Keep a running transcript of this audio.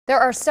There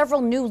are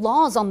several new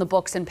laws on the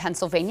books in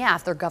Pennsylvania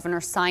after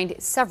governor signed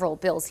several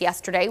bills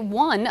yesterday.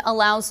 One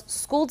allows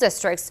school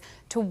districts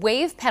to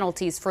waive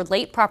penalties for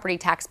late property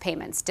tax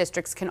payments.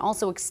 Districts can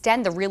also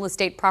extend the real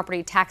estate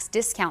property tax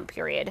discount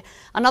period.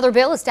 Another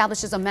bill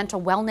establishes a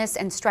mental wellness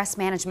and stress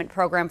management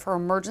program for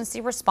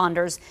emergency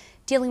responders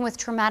dealing with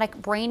traumatic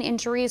brain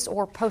injuries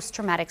or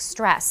post-traumatic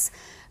stress.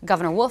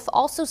 Governor Wolf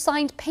also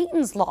signed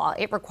Peyton's Law.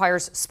 It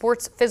requires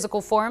sports physical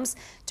forms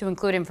to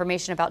include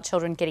information about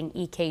children getting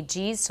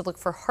EKGs to look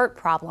for heart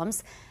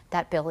problems.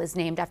 That bill is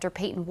named after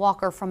Peyton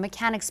Walker from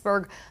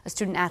Mechanicsburg, a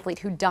student athlete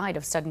who died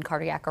of sudden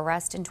cardiac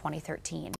arrest in 2013.